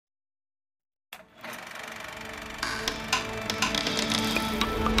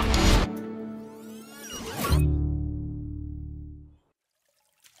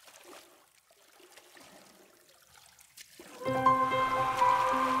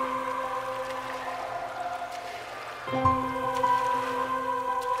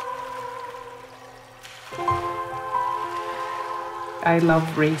I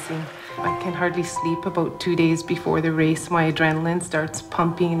love racing. I can hardly sleep about 2 days before the race. My adrenaline starts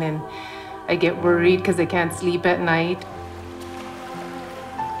pumping and I get worried because I can't sleep at night.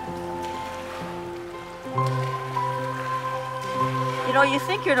 You know, you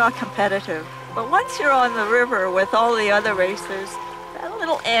think you're not competitive, but once you're on the river with all the other racers, that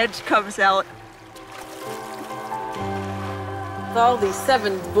little edge comes out. With all these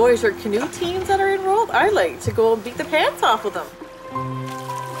 7 Voyager canoe teams that are enrolled, I like to go and beat the pants off of them.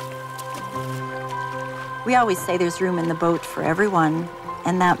 We always say there's room in the boat for everyone,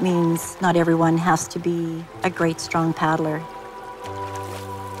 and that means not everyone has to be a great, strong paddler.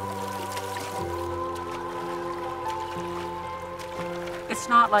 It's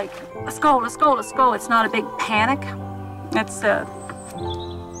not like, let's go, let's go, let's go. It's not a big panic.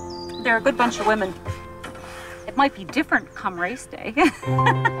 They're a good bunch of women. It might be different come race day.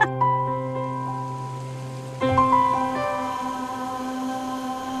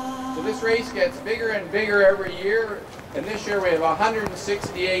 So this race gets bigger and bigger every year. And this year we have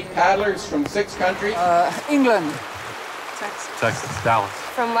 168 paddlers from 6 countries. England. Texas. Dallas.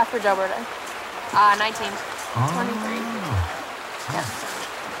 From Lethbridge, Alberta. 19. 23. Yeah.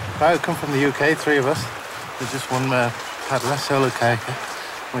 I come from the UK, 3 of us. There's just one paddler, solo kayaker.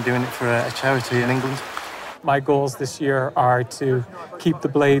 We're doing it for a charity in England. My goals this year are to keep the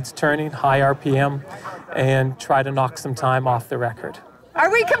blades turning, high RPM, and try to knock some time off the record. Are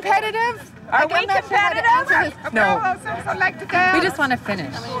we competitive? Are we competitive? No. I'd like to go. We just want to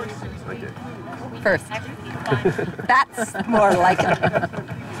finish. First. That's more like it.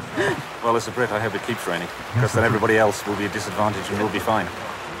 Well, as a Brit, I hope it keeps raining, because then everybody else will be at disadvantage and we'll be fine.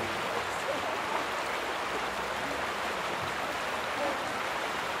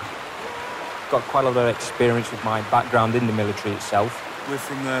 Got quite a lot of experience with my background in the military itself. We're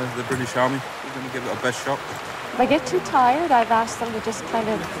from the British Army. We're going to give it our best shot. If I get too tired, I've asked them to just kind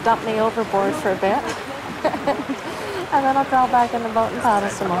of dump me overboard for a bit. And then I'll crawl back in the boat and paddle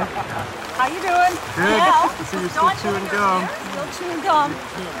some more. How you doing? Good. Yeah. I see you're still chewing gum. Still chewing gum.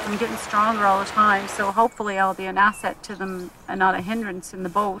 I'm getting stronger all the time, so hopefully I'll be an asset to them and not a hindrance in the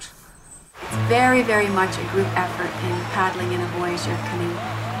boat. It's very, very much a group effort in paddling in a Voyager canoe.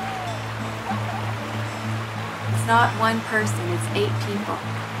 It's not one person, it's 8 people.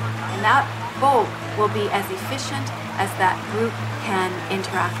 And that boat will be as efficient as that group can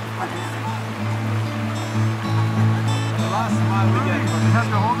interact with one another. The last smile we get, but we have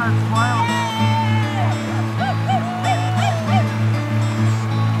to hold that smile.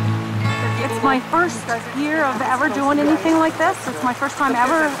 It's my first year of ever doing anything like this. It's my first time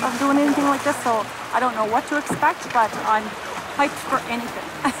ever of doing anything like this, so I don't know what to expect, but I'm hyped for anything.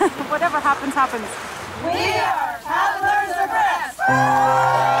 Whatever happens, happens. We are Paddlers Abreast!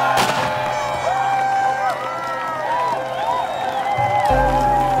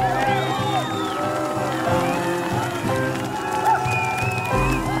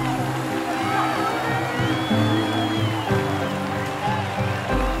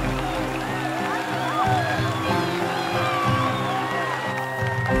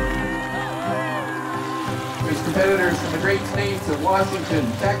 Competitors from the great states of Washington,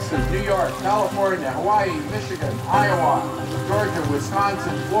 Texas, New York, California, Hawaii, Michigan, Iowa, Georgia,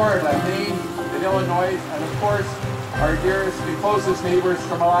 Wisconsin, Florida, Maine, and Illinois, and of course, our dearest and closest neighbors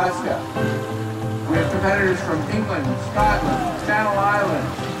from Alaska. We have competitors from England, Scotland, Channel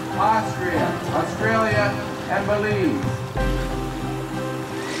Islands, Austria, Australia, and Belize.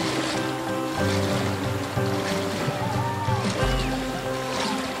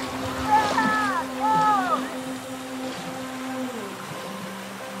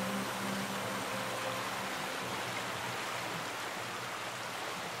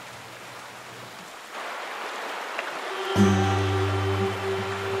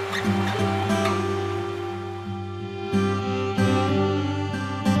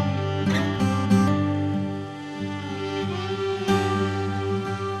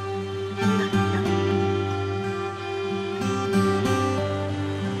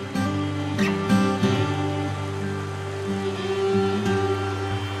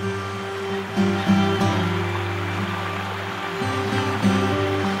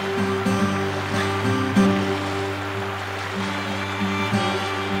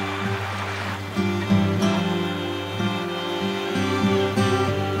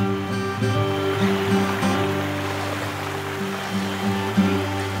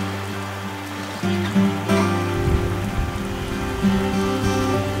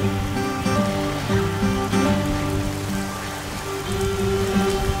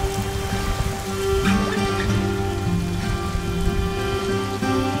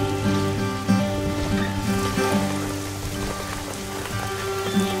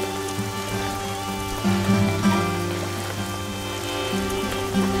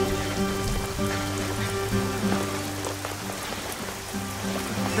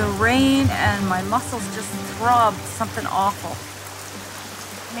 rain and my muscles just throbbed something awful.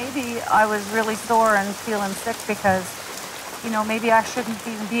 Maybe I was really sore and feeling sick because, you know, maybe I shouldn't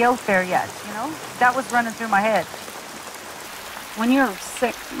even be out there yet, you know? That was running through my head. When you're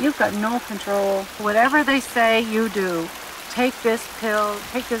sick, you've got no control. Whatever they say, you do. Take this pill,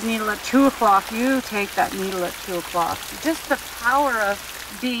 take this needle at 2 o'clock, you take that needle at 2 o'clock. Just the power of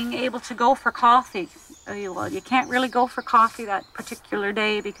being able to go for coffee. Well, you can't really go for coffee that particular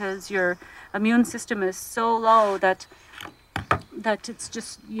day because your immune system is so low that it's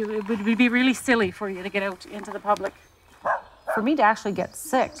just, it would be really silly for you to get out into the public. For me to actually get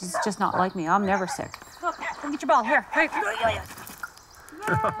sick, it's just not like me. I'm never sick. Look, come get your ball. Here. Hey.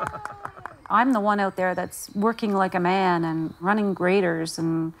 I'm the one out there that's working like a man and running graders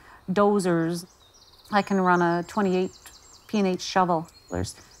and dozers. I can run a 28 P&H shovel.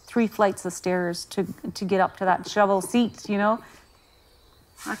 There's 3 flights of stairs to get up to that shovel seat, you know?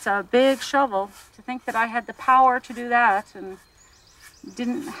 That's a big shovel. To think that I had the power to do that and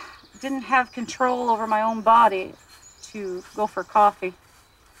didn't have control over my own body to go for coffee.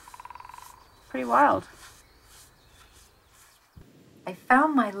 Pretty wild. I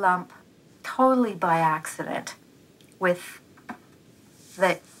found my lump totally by accident with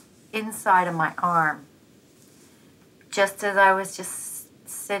the inside of my arm. Just as I was just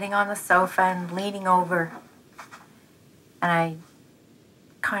sitting on the sofa and leaning over, and I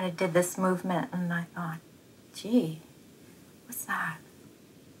kind of did this movement, and I thought, gee, what's that?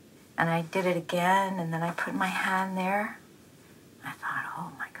 And I did it again, and then I put my hand there. I thought,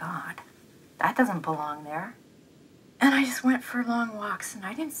 oh my God, that doesn't belong there. And I just went for long walks, and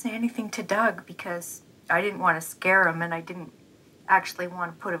I didn't say anything to Doug because I didn't want to scare him, and I didn't actually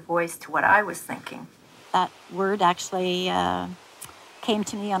want to put a voice to what I was thinking. That word actually came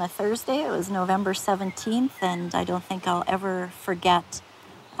to me on a Thursday. It was November 17th, and I don't think I'll ever forget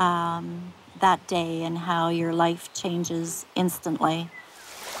that day and how your life changes instantly.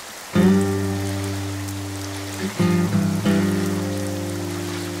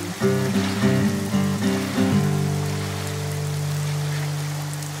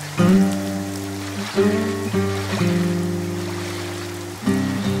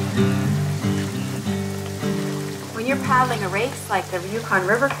 When you're paddling a race like the Yukon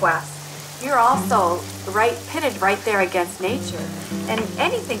River Quest, you're also pitted right there against nature, and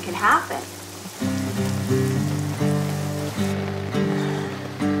anything can happen.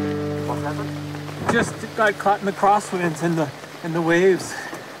 What happened? Just got caught in the crosswinds and the waves.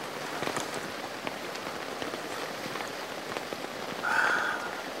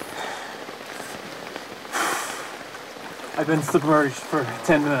 I've been submerged for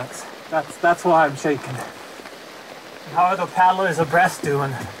 10 minutes. That's why I'm shaking. How are the paddlers abreast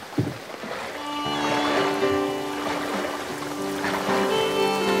doing?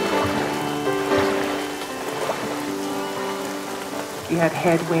 We had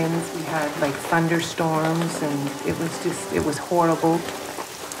headwinds, we had like thunderstorms, and it was horrible.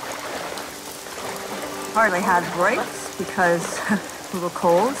 Hardly had breaks because we were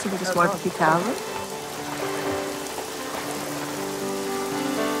cold, so we just wanted to keep paddling.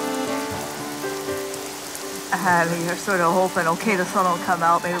 We were sort of hoping, okay, the sun will come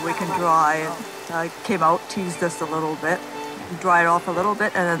out, maybe we can dry. And came out, teased us a little bit, dried off a little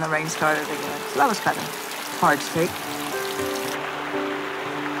bit, and then the rain started again. So that was kind of hard to take.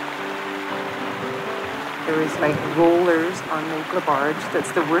 There was like rollers on Lake Labarge.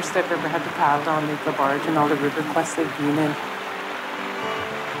 That's the worst I've ever had to paddle on Lake Labarge and all the river quests I've been in.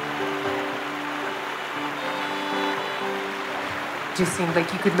 Just seemed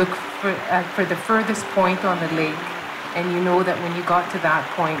like you could look for the furthest point on the lake, and you know that when you got to that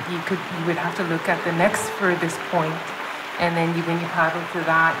point, you would have to look at the next furthest point, and then when you paddled to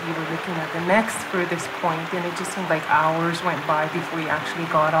that, you were looking at the next furthest point, and it just seemed like hours went by before you actually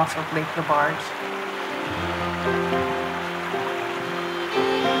got off of Lake Labarge.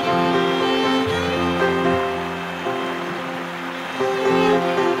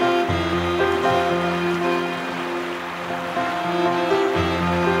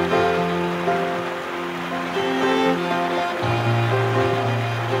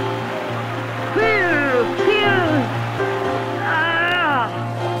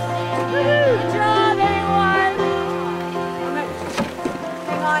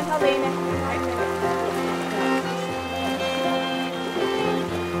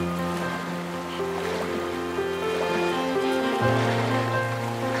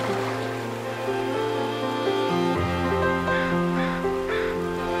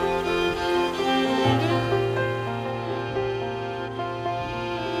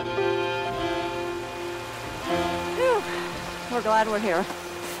 We're glad we're here.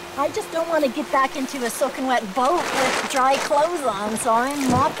 I just don't want to get back into a soaking wet boat with dry clothes on, so I'm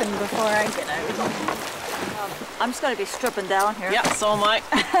mopping before I get out. I'm just going to be stripping down here. Yeah, so am I.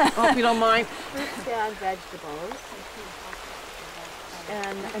 Hope you don't mind. Fruits and vegetables.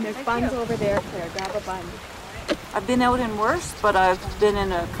 And there's buns over there, Claire. Grab a bun. I've been out in worse, but I've been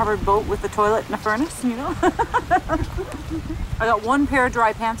in a covered boat with a toilet and a furnace, you know. I got one pair of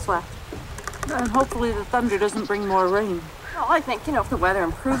dry pants left. And hopefully the thunder doesn't bring more rain. Well, I think, if the weather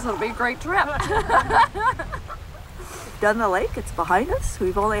improves, it'll be a great trip. Done the lake, it's behind us.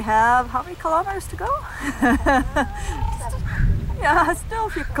 We've only have how many kilometers to go? Yeah, still a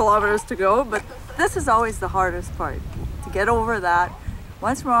few kilometers to go, but this is always the hardest part. To get over that.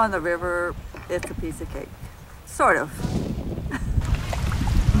 Once we're on the river, it's a piece of cake. Sort of.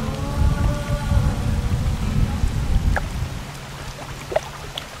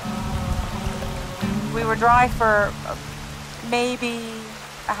 We were dry for maybe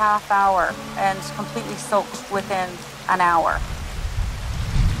a half hour and completely soaked within an hour.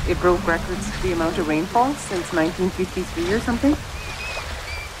 It broke records, the amount of rainfall since 1953 or something.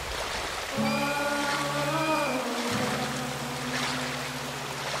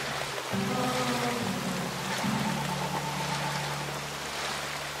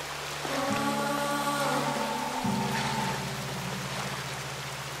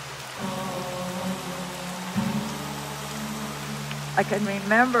 I can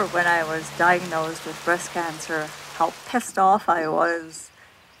remember when I was diagnosed with breast cancer, how pissed off I was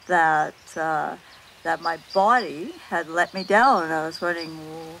that my body had let me down. I was wondering,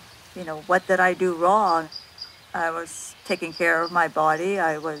 what did I do wrong? I was taking care of my body.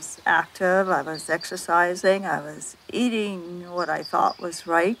 I was active. I was exercising. I was eating what I thought was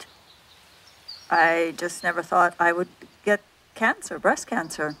right. I just never thought I would get cancer, breast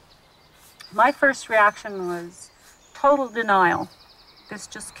cancer. My first reaction was total denial. This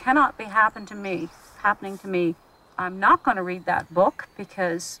just cannot be happening to me. I'm not going to read that book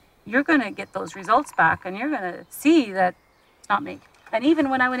because you're going to get those results back and you're going to see that it's not me. And even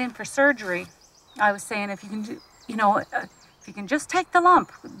when I went in for surgery, I was saying, if you can do, if you can just take the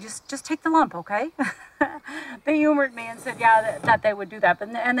lump, just take the lump, okay? They humored me and said, yeah, that they would do that,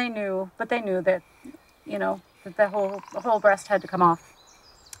 and they knew that, that the whole breast had to come off.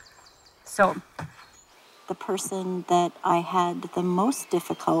 So. The person that I had the most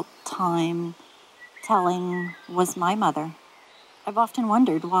difficult time telling was my mother. I've often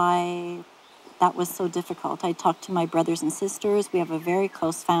wondered why that was so difficult. I talked to my brothers and sisters. We have a very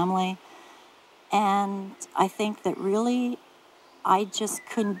close family. And I think that really I just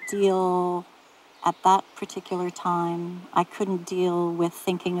couldn't deal at that particular time. I couldn't deal with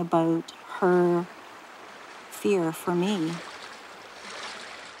thinking about her fear for me.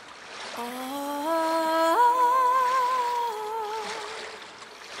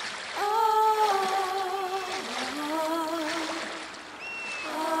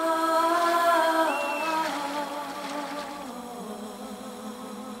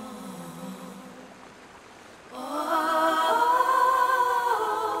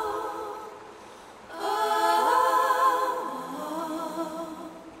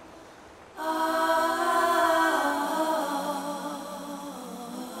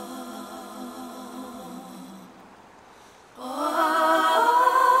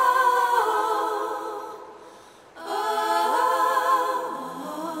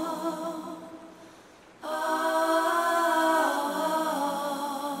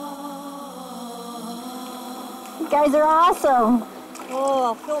 You guys are awesome. Oh,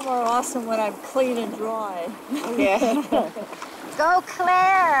 I'll feel more awesome when I'm clean and dry. Yeah. Go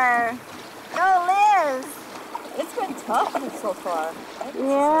Claire. Go Liz. It's been tough so far.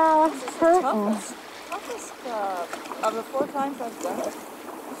 Yeah, this is the toughest of the 4 times I've done it.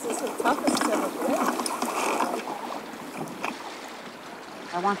 This is the toughest it's ever been.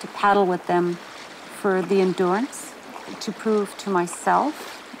 I want to paddle with them for the endurance, to prove to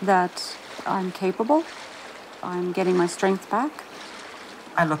myself that I'm capable. I'm getting my strength back.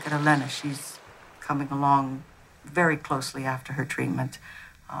 I look at Elena. She's coming along very closely after her treatment.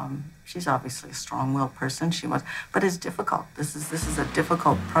 She's obviously a strong-willed person. She was, but it's difficult. This is a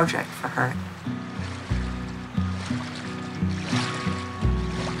difficult project for her.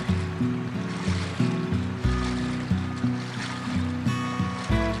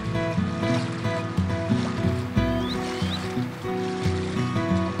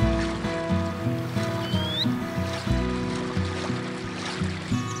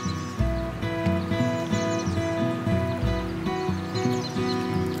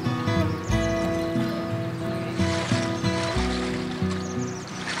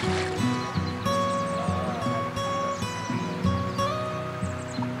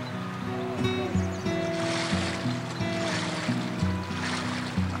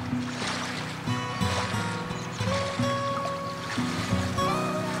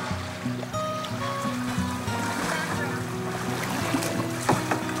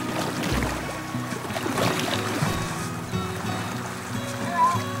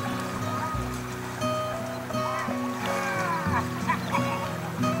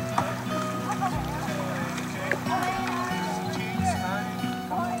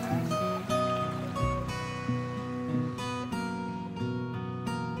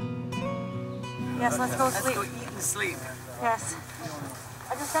 Yes, let's go sleep. Let's go eat and sleep. Yes.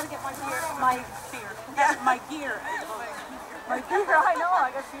 I just gotta get my gear. My gear. My gear, I know.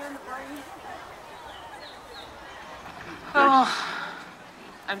 I got gear in the brain. Oh,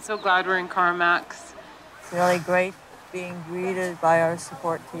 I'm so glad we're in Carmack's. It's really great being greeted by our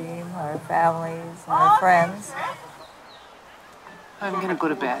support team, our families, and our friends. I'm gonna go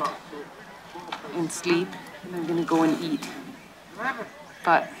to bed and sleep, and I'm gonna go and eat.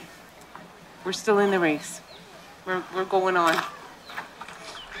 But we're still in the race. We're going on.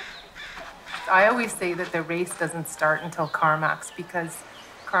 I always say that the race doesn't start until Carmack's, because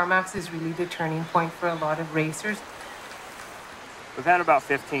Carmack's is really the turning point for a lot of racers. We've had about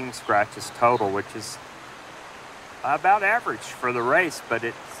 15 scratches total, which is about average for the race, but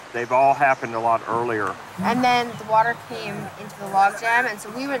they've all happened a lot earlier. And then the water came into the log jam, and so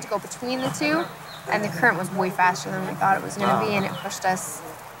we went to go between the two, and the current was way faster than we thought it was going to be, and it pushed us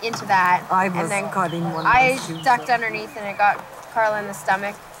into that. I was caught in one. I ducked underneath, and it got Carla in the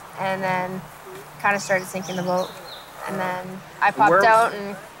stomach, and then kind of started sinking the boat. And then I popped out,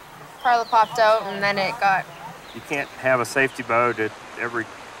 and Carla popped out, and then it got... You can't have a safety boat at every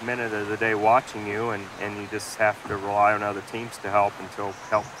minute of the day watching you, and you just have to rely on other teams to help until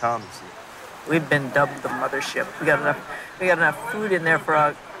help comes. We've been dubbed the mothership. We got enough food in there for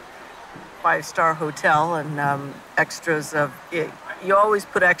a 5-star hotel, and extras of... You always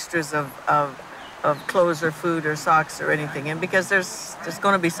put extras of clothes or food or socks or anything in, because there's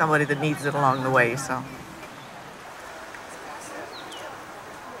going to be somebody that needs it along the way, so...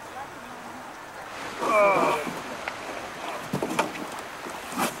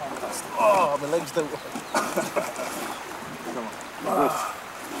 Oh, my legs don't. Come on.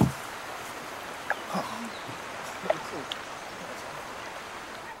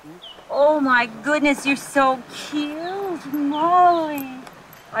 Oh my goodness, you're so cute, Molly.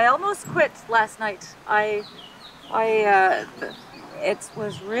 I almost quit last night. It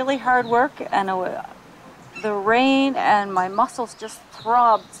was really hard work, and the rain and my muscles just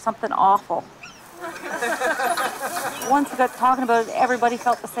throbbed something awful. Once we got talking about it, everybody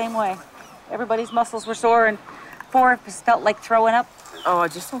felt the same way. Everybody's muscles were sore, and 4 of us felt like throwing up. Oh, I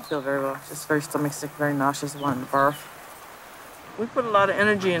just don't feel very well. Just very stomach sick, very nauseous, wanting to barf. We put a lot of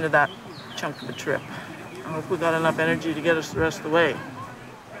energy into that chunk of a trip. I hope we got enough energy to get us the rest of the way.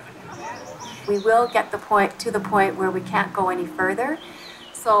 We will get to the point where we can't go any further.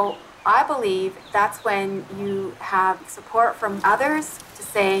 So I believe that's when you have support from others to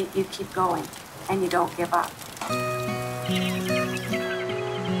say you keep going and you don't give up.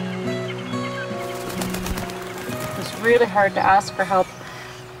 It was really hard to ask for help.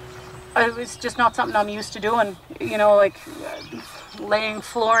 It was just not something I'm used to doing, you know, like laying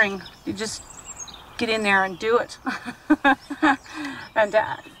flooring. You just get in there and do it. And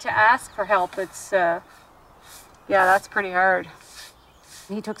to ask for help, it's, yeah, that's pretty hard.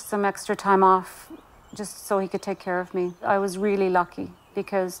 He took some extra time off just so he could take care of me. I was really lucky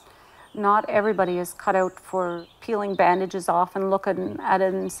because not everybody is cut out for peeling bandages off and looking at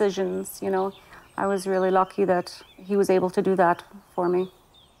incisions, you know. I was really lucky that he was able to do that for me.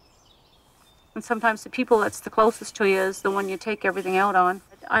 And sometimes the people that's the closest to you is the one you take everything out on.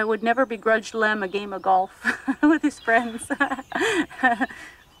 I would never begrudge Lem a game of golf with his friends.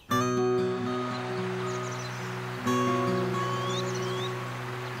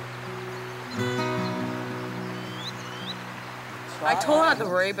 I told her not to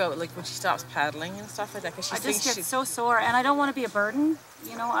worry about like when she stops paddling and stuff like that, because she I thinks just get so sore, and I don't want to be a burden.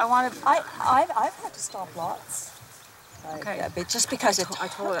 You know, I've had to stop lots. Okay. But just because I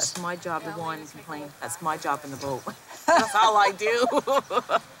told her that's my job to whine and complain. That's my job in the boat. That's all I do.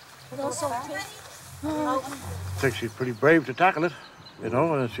 I think she's pretty brave to tackle it, you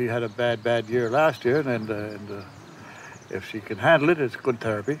know, and she had a bad year last year, and if she can handle it, it's good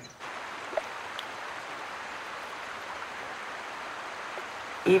therapy.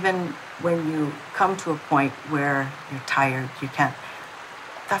 Even when you come to a point where you're tired, you can't,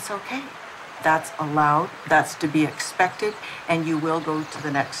 that's okay. That's allowed, that's to be expected, and you will go to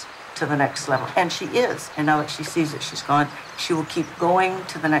the next level. And she is, and now that she sees it, she's gone. She will keep going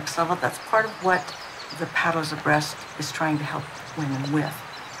to the next level. That's part of what the Paddlers Abreast is trying to help women with.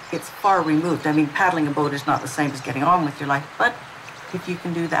 It's far removed. I mean, paddling a boat is not the same as getting on with your life, but if you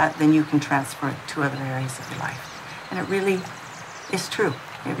can do that, then you can transfer it to other areas of your life. And it really is true.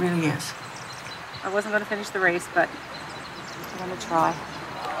 It really is. I wasn't going to finish the race, but I'm going to try.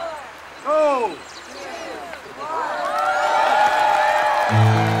 Go!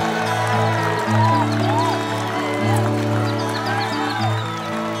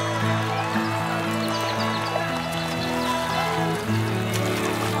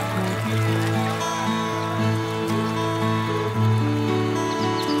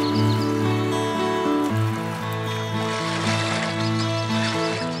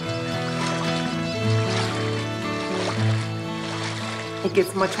 it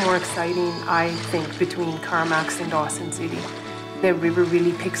gets much more exciting, I think, between Carmacks and Dawson City. The river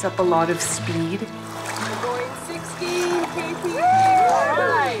really picks up a lot of speed. We're going 16 kph. All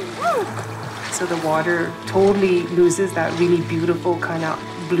right. So the water totally loses that really beautiful kind of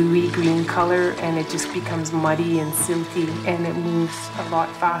bluey green color, and it just becomes muddy and silty, and it moves a lot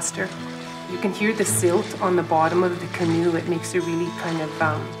faster. You can hear the silt on the bottom of the canoe. It makes a really kind of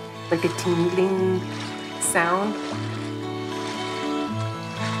like a tingling sound.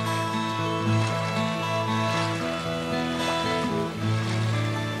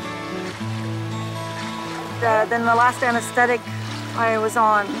 Then the last anesthetic I was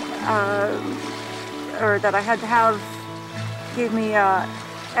on, or that I had to have, gave me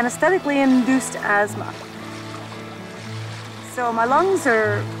anesthetically induced asthma. So my lungs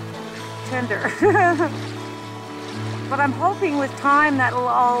are tender. But I'm hoping with time that'll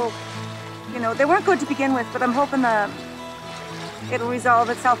all, you know, they weren't good to begin with, but I'm hoping that it'll resolve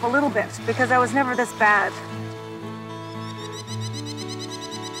itself a little bit, because I was never this bad.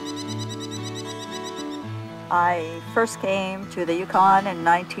 I first came to the Yukon in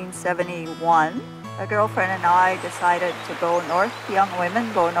 1971. A girlfriend and I decided to go north, young women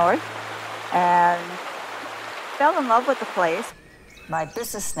go north, and fell in love with the place. My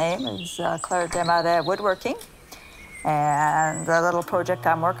business name is Claire Desmarais Woodworking, and the little project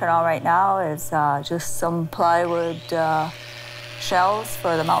I'm working on right now is just some plywood shells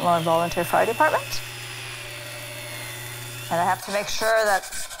for the Mount Lawrence Volunteer Fire Department. And I have to make sure that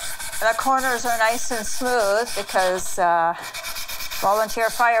the corners are nice and smooth, because volunteer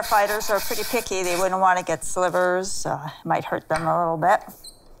firefighters are pretty picky. They wouldn't want to get slivers. Might hurt them a little bit.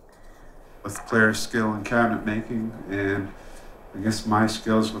 With Claire's skill in cabinet making and I guess my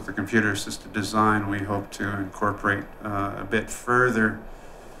skills with the computer-assisted design, we hope to incorporate a bit further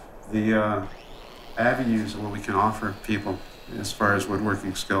the avenues of what we can offer people as far as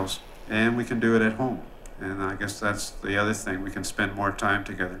woodworking skills. And we can do it at home. And I guess that's the other thing. We can spend more time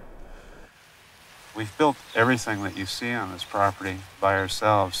together. We've built everything that you see on this property by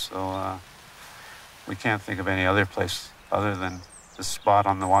ourselves, so we can't think of any other place other than this spot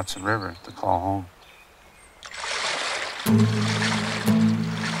on the Watson River to call home.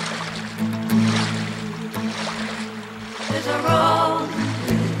 There's a road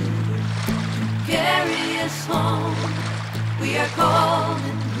to carry us home. We are cold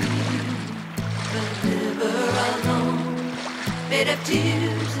and weak, but never alone. Made of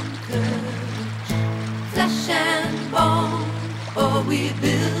tears and courage, flesh and bone. Oh, we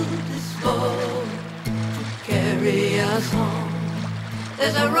built this boat to carry us home.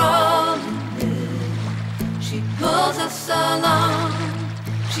 There's a rolling wind, she pulls us along.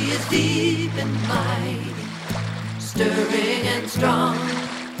 She is deep and mighty, stirring and strong.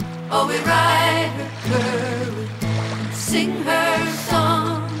 Oh, we ride her curve and sing her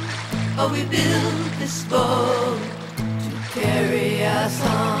song. Oh, we built this boat to carry us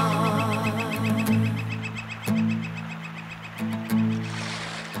on.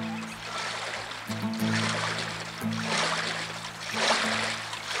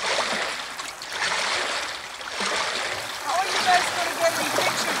 How are you guys going to get any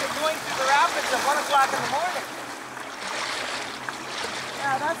pictures of going through the rapids at 1 o'clock in the morning?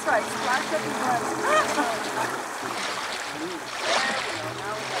 Yeah, that's right. Splash up your blood.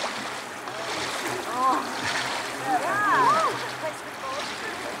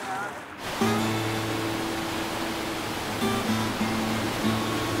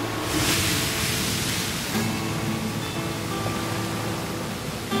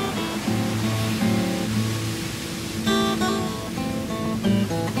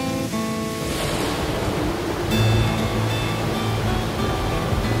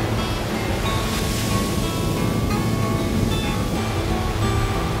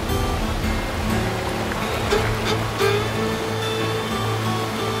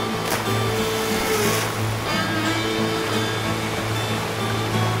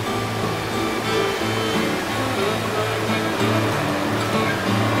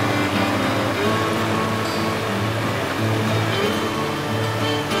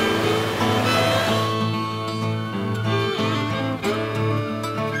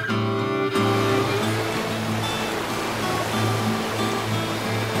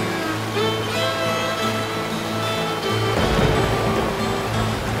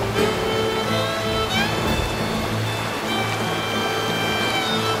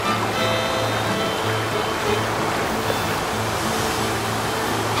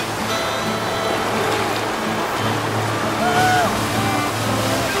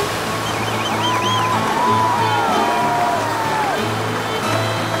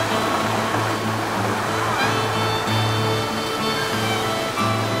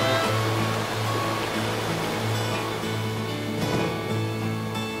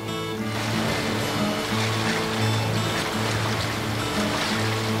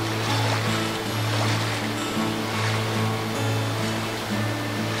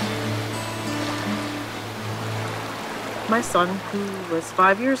 my son, who was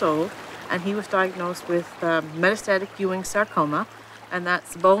 5 years old, and he was diagnosed with metastatic Ewing sarcoma, and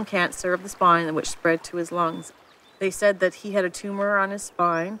that's bone cancer of the spine which spread to his lungs. They said that he had a tumor on his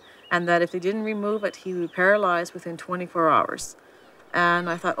spine, and that if they didn't remove it, he would be paralyzed within 24 hours. And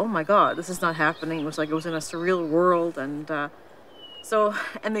I thought, oh my God, this is not happening. It was like it was in a surreal world. And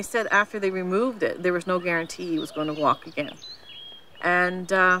they said after they removed it, there was no guarantee he was going to walk again. And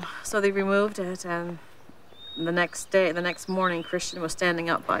so they removed it, and the next morning, Christian was standing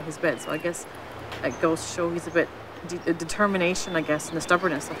up by his bed. So I guess it goes to show he's a bit determination, I guess, and the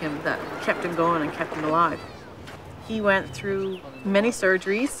stubbornness of him that kept him going and kept him alive. He went through many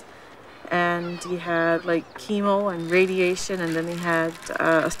surgeries, and he had like chemo and radiation, and then he had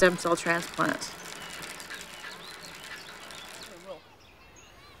a stem cell transplant.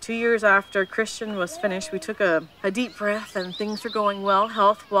 2 years after Christian was finished, we took a deep breath, and things were going well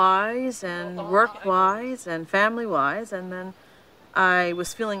health-wise and work-wise and family-wise. And then I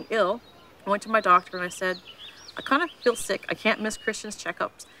was feeling ill. I went to my doctor and I said, I kind of feel sick. I can't miss Christian's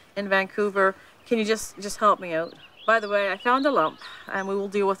checkups in Vancouver. Can you just help me out? By the way, I found a lump, and we will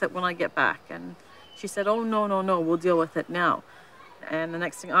deal with it when I get back. And she said, oh, no, we'll deal with it now. And the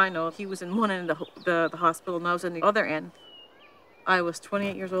next thing I know, he was in one end of the hospital, and I was in the other end. I was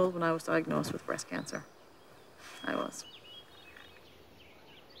 28 years old when I was diagnosed with breast cancer. I was.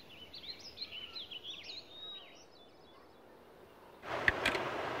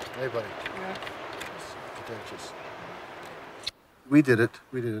 Hey, buddy. Yeah. We did it.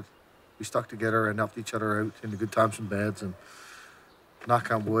 We stuck together and helped each other out in the good times and bads, and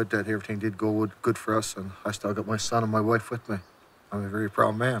knock on wood that everything did go good for us, and I still got my son and my wife with me. I'm a very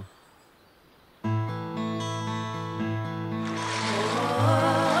proud man.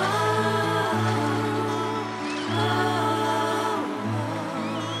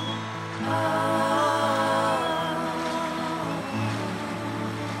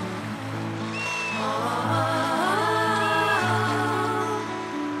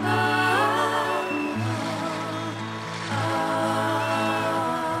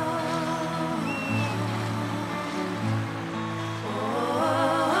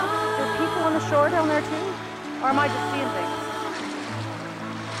 Down there too? Or am I just seeing things?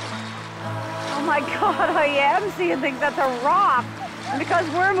 Oh my God, I am seeing things. That's a rock. And because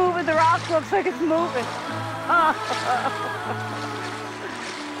we're moving, the rock looks like it's moving.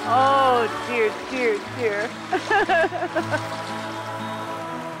 Oh, dear.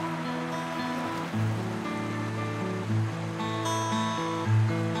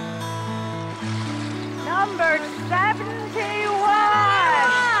 Number 71.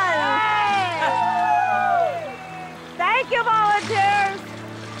 Thank you, volunteers.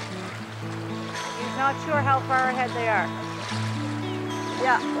 He's not sure how far ahead they are.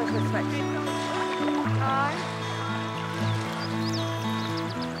 Yeah, what's this way? Hi.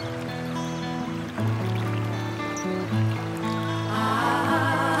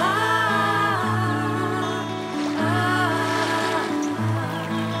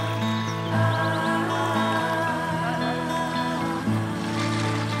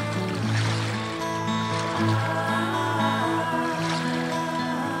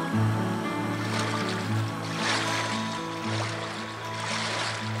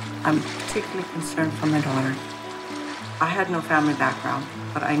 I'm particularly concerned for my daughter. I had no family background,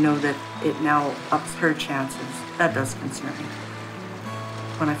 but I know that it now ups her chances. That does concern me.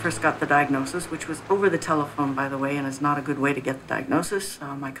 When I first got the diagnosis, which was over the telephone, by the way, and is not a good way to get the diagnosis,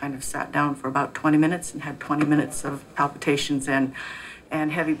 I kind of sat down for about 20 minutes and had 20 minutes of palpitations and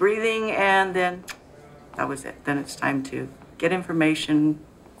heavy breathing, and then that was it. Then it's time to get information,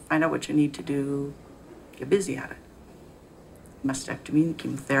 find out what you need to do, get busy at it. Mastectomy,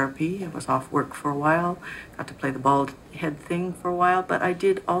 chemotherapy. I was off work for a while, got to play the bald head thing for a while, but I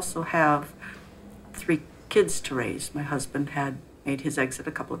did also have 3 kids to raise. My husband had made his exit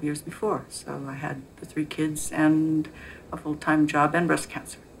a couple of years before, so I had the 3 kids and a full-time job and breast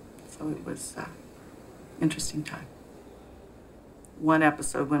cancer. So it was an interesting time. One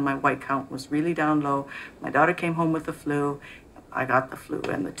episode when my white count was really down low, my daughter came home with the flu, I got the flu,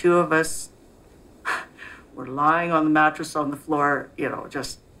 and the 2 of us were lying on the mattress on the floor,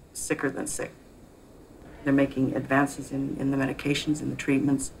 just sicker than sick. They're making advances in the medications and the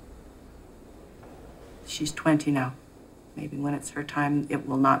treatments. She's 20 now. Maybe when it's her time, it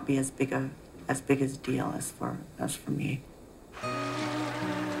will not be as big a deal as for me.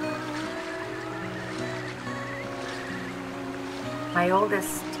 My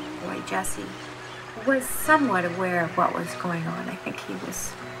oldest boy, Jesse, was somewhat aware of what was going on. I think he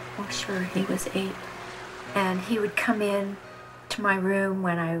was 8. And he would come in to my room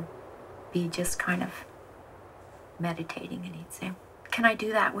when I'd be just kind of meditating, and he'd say, "Can I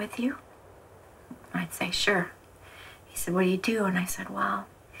do that with you?" I'd say, "Sure." He said, "What do you do?" And I said, "Well,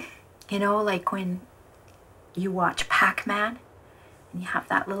 you know, like when you watch Pac-Man, and you have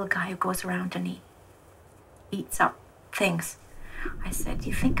that little guy who goes around and he eats up things." I said,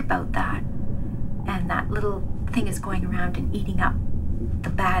 "You think about that, and that little thing is going around and eating up the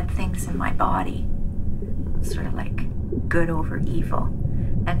bad things in my body, sort of like good over evil."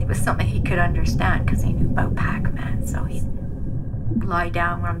 And it was something he could understand because he knew about Pac-Man. So he'd lie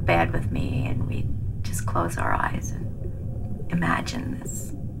down on bed with me and we'd just close our eyes and imagine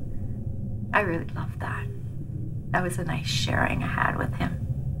this. I really loved that. That was a nice sharing I had with him.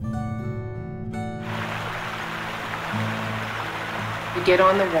 You get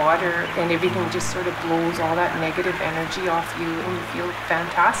on the water and everything just sort of blows all that negative energy off you and you feel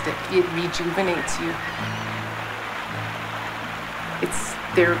fantastic. It rejuvenates you. It's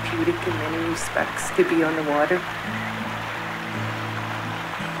therapeutic in many respects to be on the water.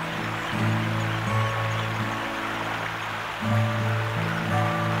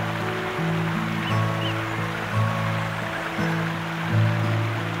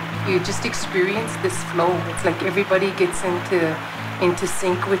 You just experience this flow. It's like everybody gets into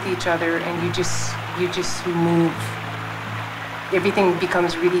sync with each other, and you just move. Everything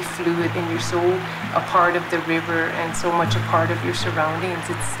becomes really fluid, and you're so a part of the river and so much a part of your surroundings.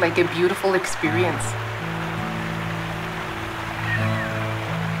 It's like a beautiful experience.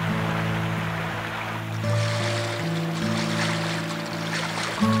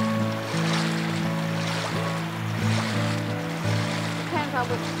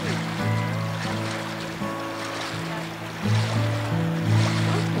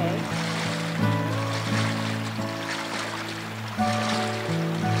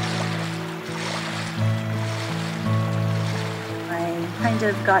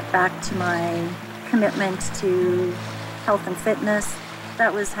 Got back to my commitment to health and fitness.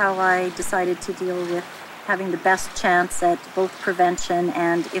 That was how I decided to deal with having the best chance at both prevention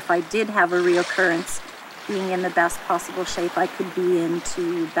and, if I did have a reoccurrence, being in the best possible shape I could be in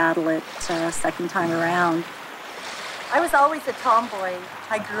to battle it second time around. I was always a tomboy.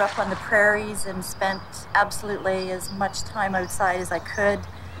 I grew up on the prairies and spent absolutely as much time outside as I could.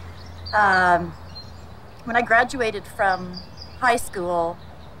 When I graduated from high school,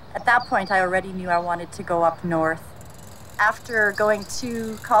 at that point I already knew I wanted to go up north. After going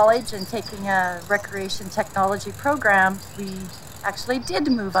to college and taking a recreation technology program, we actually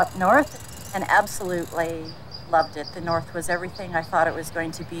did move up north and absolutely loved it. The north was everything I thought it was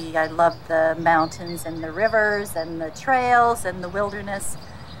going to be. I loved the mountains and the rivers and the trails and the wilderness,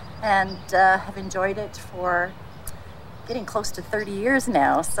 and have enjoyed it for getting close to 30 years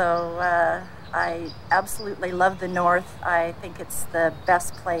now. So I absolutely love the north. I think it's the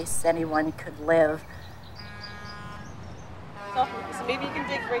best place anyone could live. So maybe you can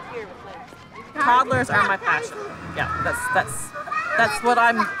dig right here with legs. Toddlers are my passion. Yeah, that's what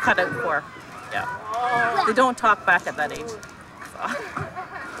I'm cut out for. Yeah, they don't talk back at that age. So.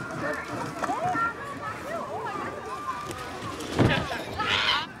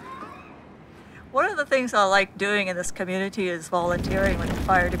 One of the things I like doing in this community is volunteering with the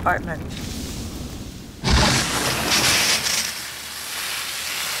fire department.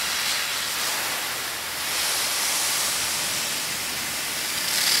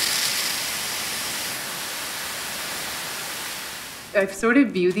 I sort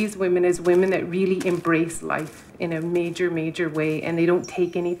of view these women as women that really embrace life in a major, major way, and they don't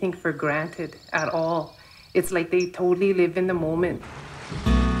take anything for granted at all. It's like they totally live in the moment.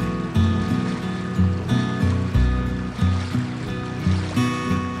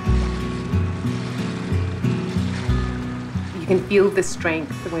 You can feel the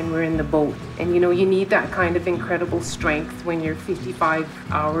strength when we're in the boat. And you know, you need that kind of incredible strength when you're 55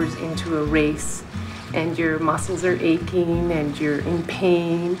 hours into a race and your muscles are aching and you're in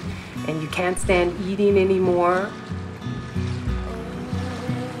pain and you can't stand eating anymore.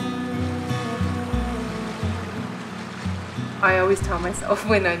 I always tell myself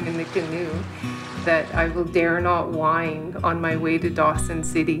when I'm in the canoe that I will dare not whine on my way to Dawson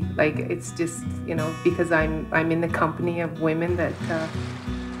City. Like, it's just, you know, because I'm in the company of women that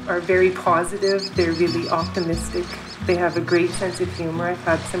are very positive. They're really optimistic. They have a great sense of humor. I've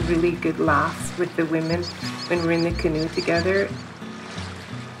had some really good laughs with the women when we're in the canoe together.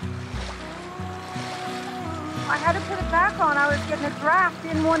 I had to put it back on. I was getting a draft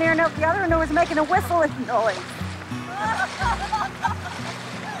in one ear and out the other, and it was making a whistling noise.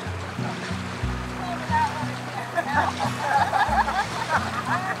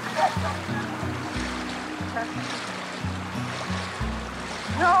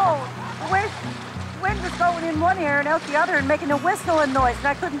 No, the wind was going in one ear and out the other and making a whistling noise, and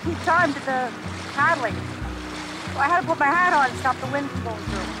I couldn't keep time to the paddling. So I had to put my hat on and stop the wind from going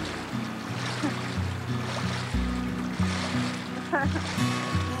through.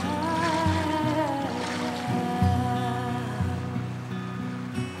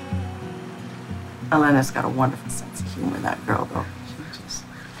 Elena's got a wonderful sense of humor, that girl, though.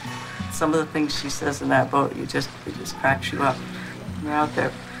 Some of the things she says in that boat, it just cracks you up. You're out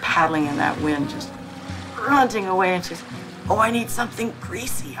there paddling in that wind, just grunting away, and she's, oh, I need something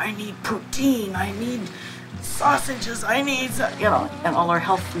greasy. I need poutine. I need sausages. I need, you know, and all our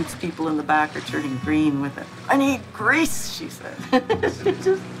health foods people in the back are turning green with it. I need grease, she said.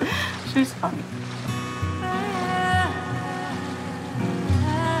 She's funny.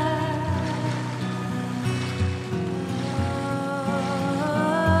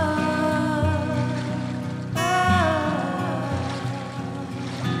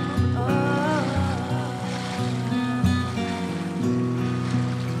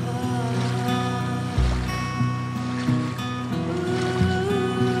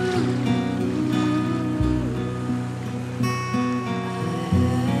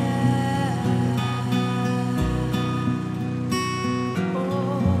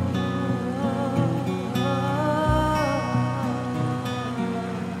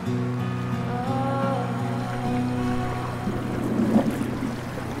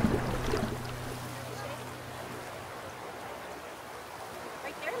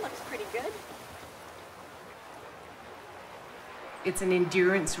 It's an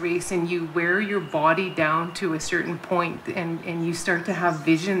endurance race, and you wear your body down to a certain point, and you start to have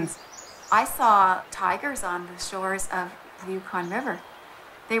visions. I saw tigers on the shores of the Yukon River.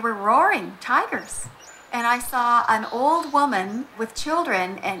 They were roaring tigers. And I saw an old woman with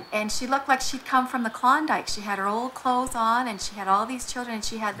children, and she looked like she'd come from the Klondike. She had her old clothes on, and she had all these children, and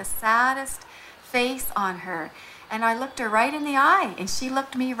she had the saddest face on her. And I looked her right in the eye, and she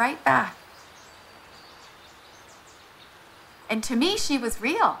looked me right back. And to me, she was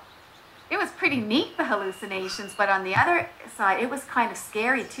real. It was pretty neat, the hallucinations, but on the other side, it was kind of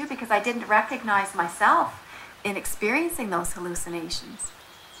scary too, because I didn't recognize myself in experiencing those hallucinations.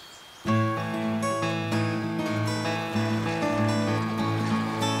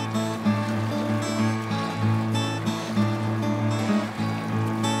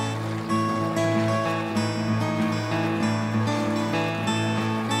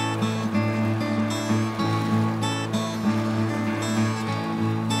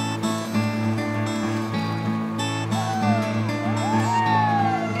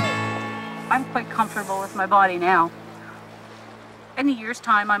 I'm quite comfortable with my body now. In a year's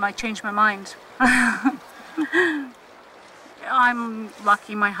time, I might change my mind. I'm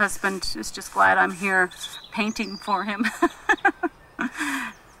lucky my husband is just glad I'm here painting for him.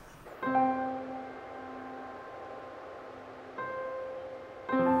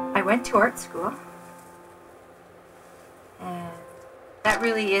 I went to art school, and that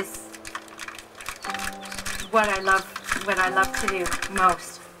really is what I love to do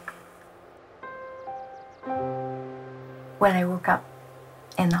most. When I woke up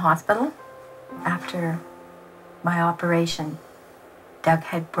in the hospital after my operation, Doug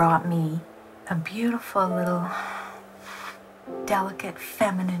had brought me a beautiful little, delicate,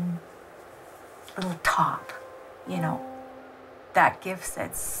 feminine little top. You know, that gift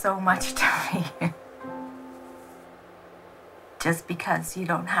said so much to me. Just because you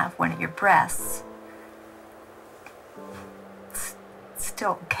don't have one of your breasts, it's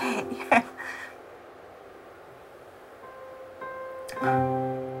still okay.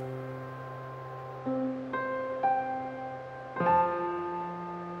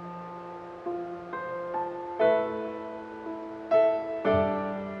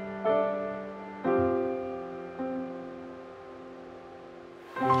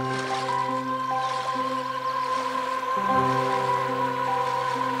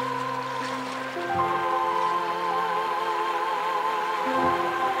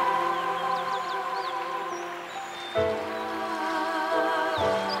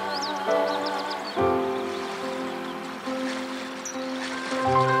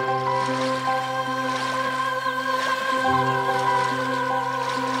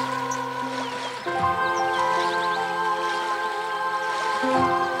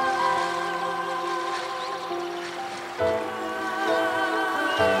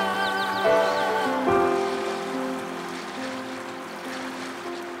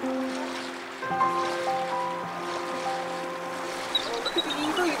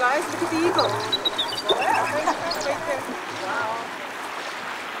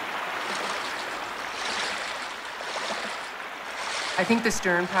 I think the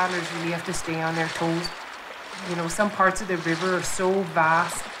stern paddlers really have to stay on their toes. You know, some parts of the river are so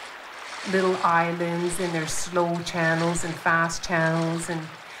vast, little islands, and there's slow channels and fast channels, and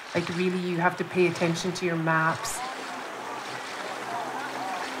like really you have to pay attention to your maps.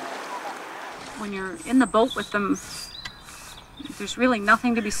 When you're in the boat with them, there's really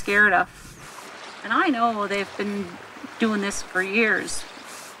nothing to be scared of. And I know they've been doing this for years.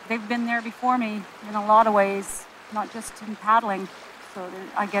 They've been there before me in a lot of ways, not just in paddling. So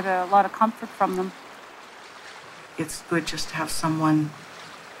I get a lot of comfort from them. It's good just to have someone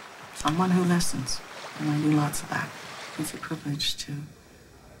who listens, and I do lots of that. It's a privilege to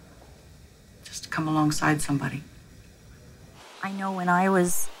just come alongside somebody. I know when I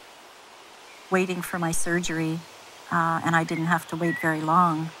was waiting for my surgery, and I didn't have to wait very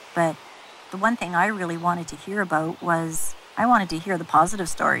long, but the one thing I really wanted to hear about was I wanted to hear the positive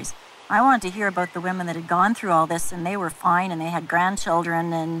stories. I wanted to hear about the women that had gone through all this and they were fine and they had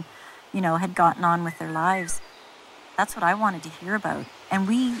grandchildren and, you know, had gotten on with their lives. That's what I wanted to hear about. And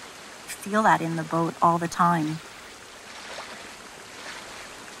we feel that in the boat all the time.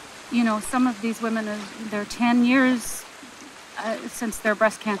 You know, some of these women, they're 10 years since their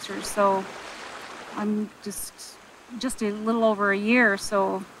breast cancer, so I'm just a little over a year,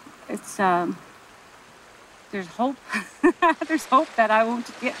 so it's, there's hope. There's hope that I won't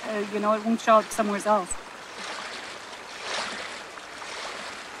get, you know, it won't show up somewhere else.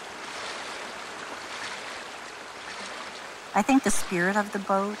 I think the spirit of the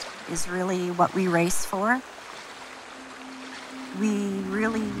boat is really what we race for. We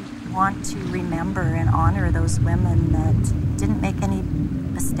really want to remember and honor those women that didn't make any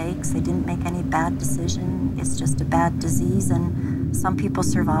mistakes, they didn't make any bad decision. It's just a bad disease, and some people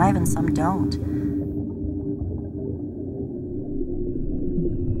survive and some don't.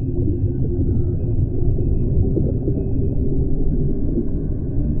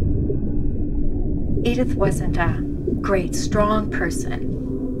 Edith wasn't a great, strong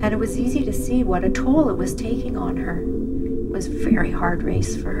person, and it was easy to see what a toll it was taking on her. It was a very hard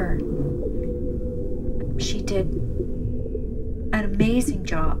race for her. She did an amazing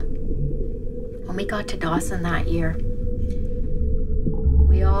job. When we got to Dawson that year,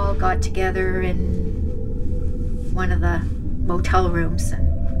 we all got together in one of the motel rooms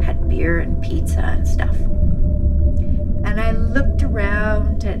and had beer and pizza and stuff. And I looked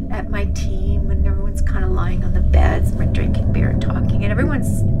around at my team, and everyone's kind of lying on the beds, and we're drinking beer and talking, and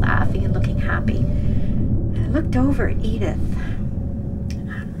everyone's laughing and looking happy. And I looked over at Edith,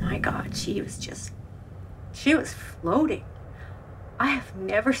 and my God, she was floating. I have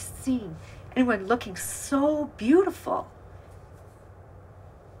never seen anyone looking so beautiful.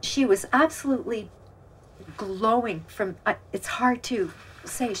 She was absolutely glowing from, it's hard to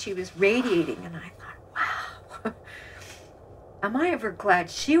say, she was radiating, and I thought, wow. Am I ever glad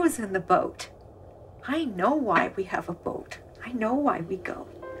she was in the boat? I know why we have a boat. I know why we go.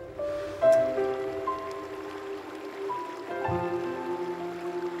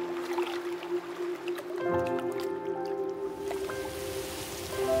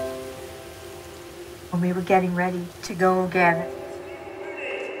 When we were getting ready to go again,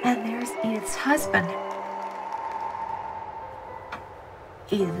 and there's Edith's husband.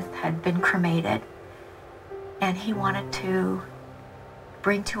 Edith had been cremated, and he wanted to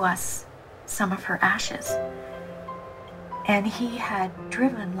bring to us some of her ashes. And he had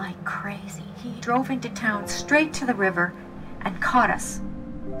driven like crazy. He drove into town straight to the river and caught us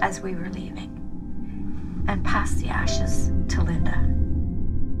as we were leaving and passed the ashes to Linda.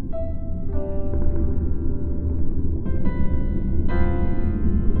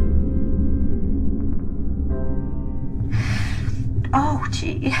 Oh,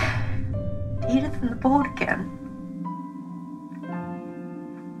 gee. Edith in the boat again.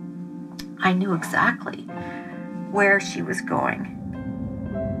 I knew exactly where she was going.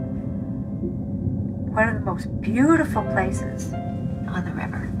 One of the most beautiful places on the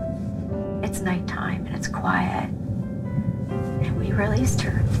river. It's nighttime and it's quiet. And we released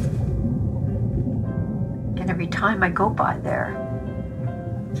her. And every time I go by there,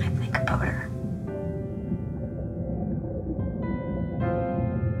 I think about her.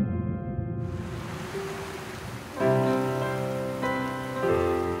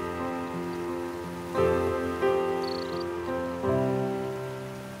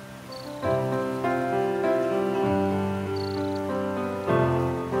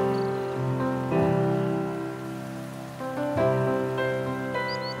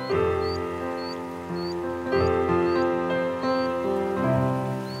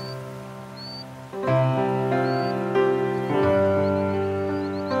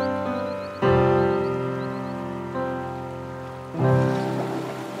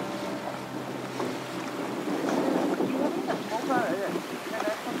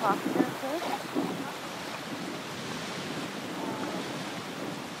 coffee there too?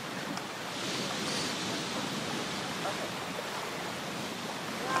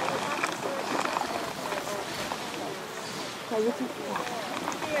 Okay, you can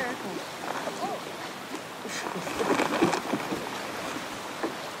here.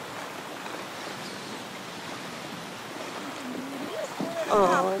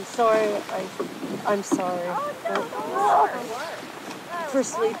 Oh, I'm sorry. I'm sorry for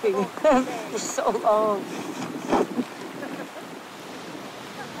sleeping for so long.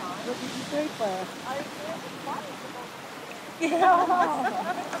 What did you say, Claire?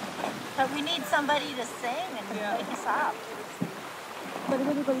 Yeah. But we need somebody to sing and wake us up. But if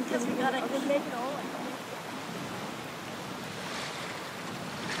anybody Because we gotta keep it going.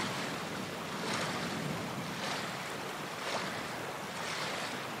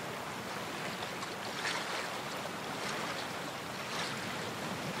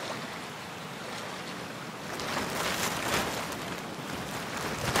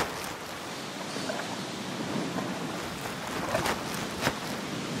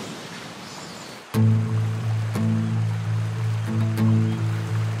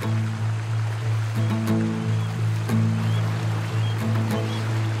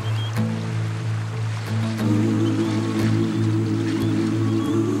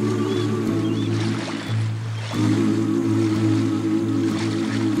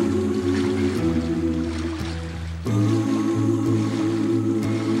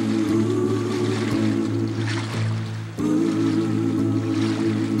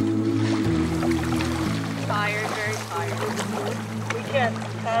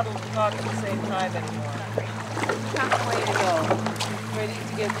 Talk at the same time anymore. Halfway to go. Ready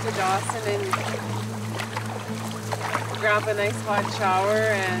to get to Dawson and grab a nice hot shower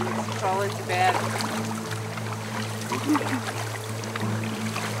and crawl into bed.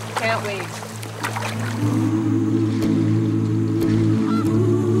 Can't wait.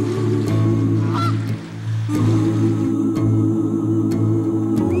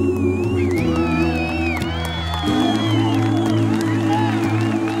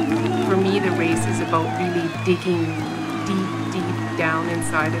 About really digging deep down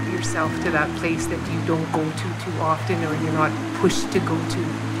inside of yourself to that place that you don't go to too often, or you're not pushed to go to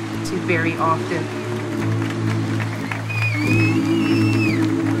very often.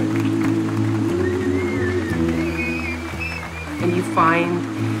 And you find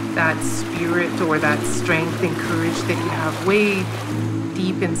that spirit or that strength and courage that you have way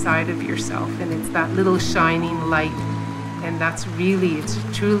deep inside of yourself, and it's that little shining light. And that's really, it's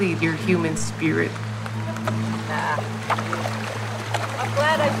truly your human spirit. I'm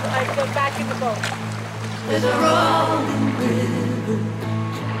glad I got back in the boat. There's a rolling river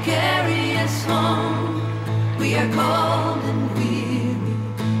to carry us home. We are cold and weary,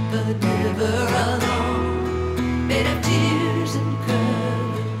 but never alone. Made of tears and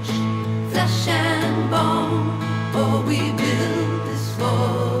courage, flesh and bone. Oh, we built this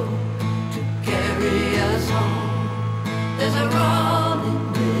boat to carry us home. There's a rolling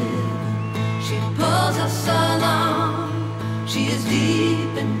river, she pulls us along. She is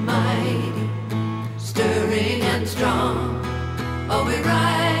deep and mighty, stirring and strong. Oh, we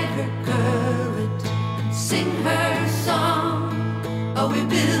ride her current and sing her song. Oh, we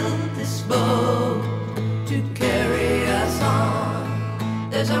build this boat to carry us on.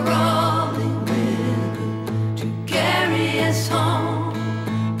 There's a rolling river to carry us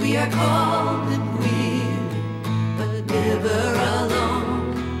home. We are cold and never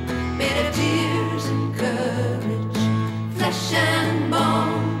alone, made of tears and courage, flesh and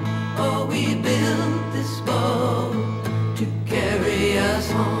bone. Oh, we built this boat to carry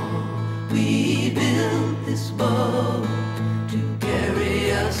us home. We built this boat to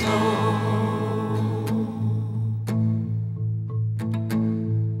carry us home.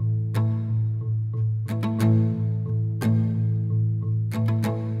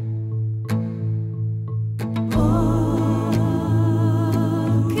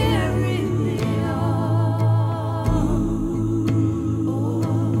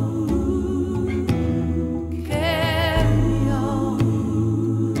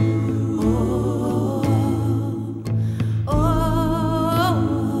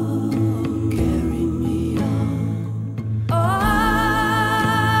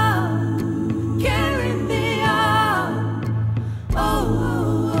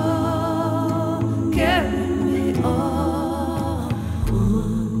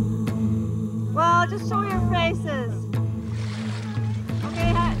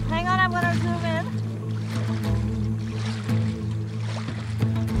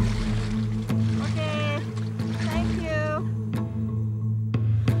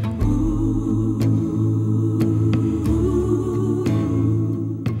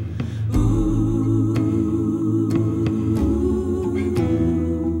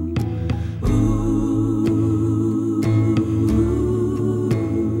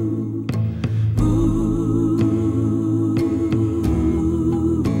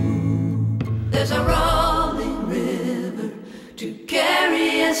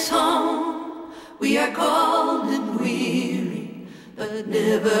 but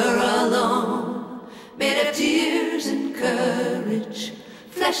never alone. Made of tears and courage,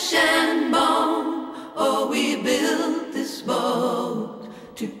 flesh and bone. Oh, we built this boat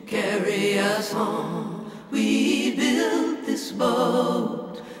to carry us home. We built this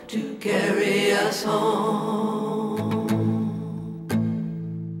boat to carry us home.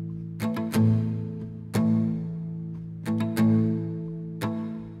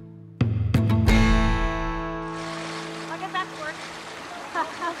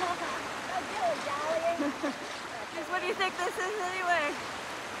 What do you think this is anyway?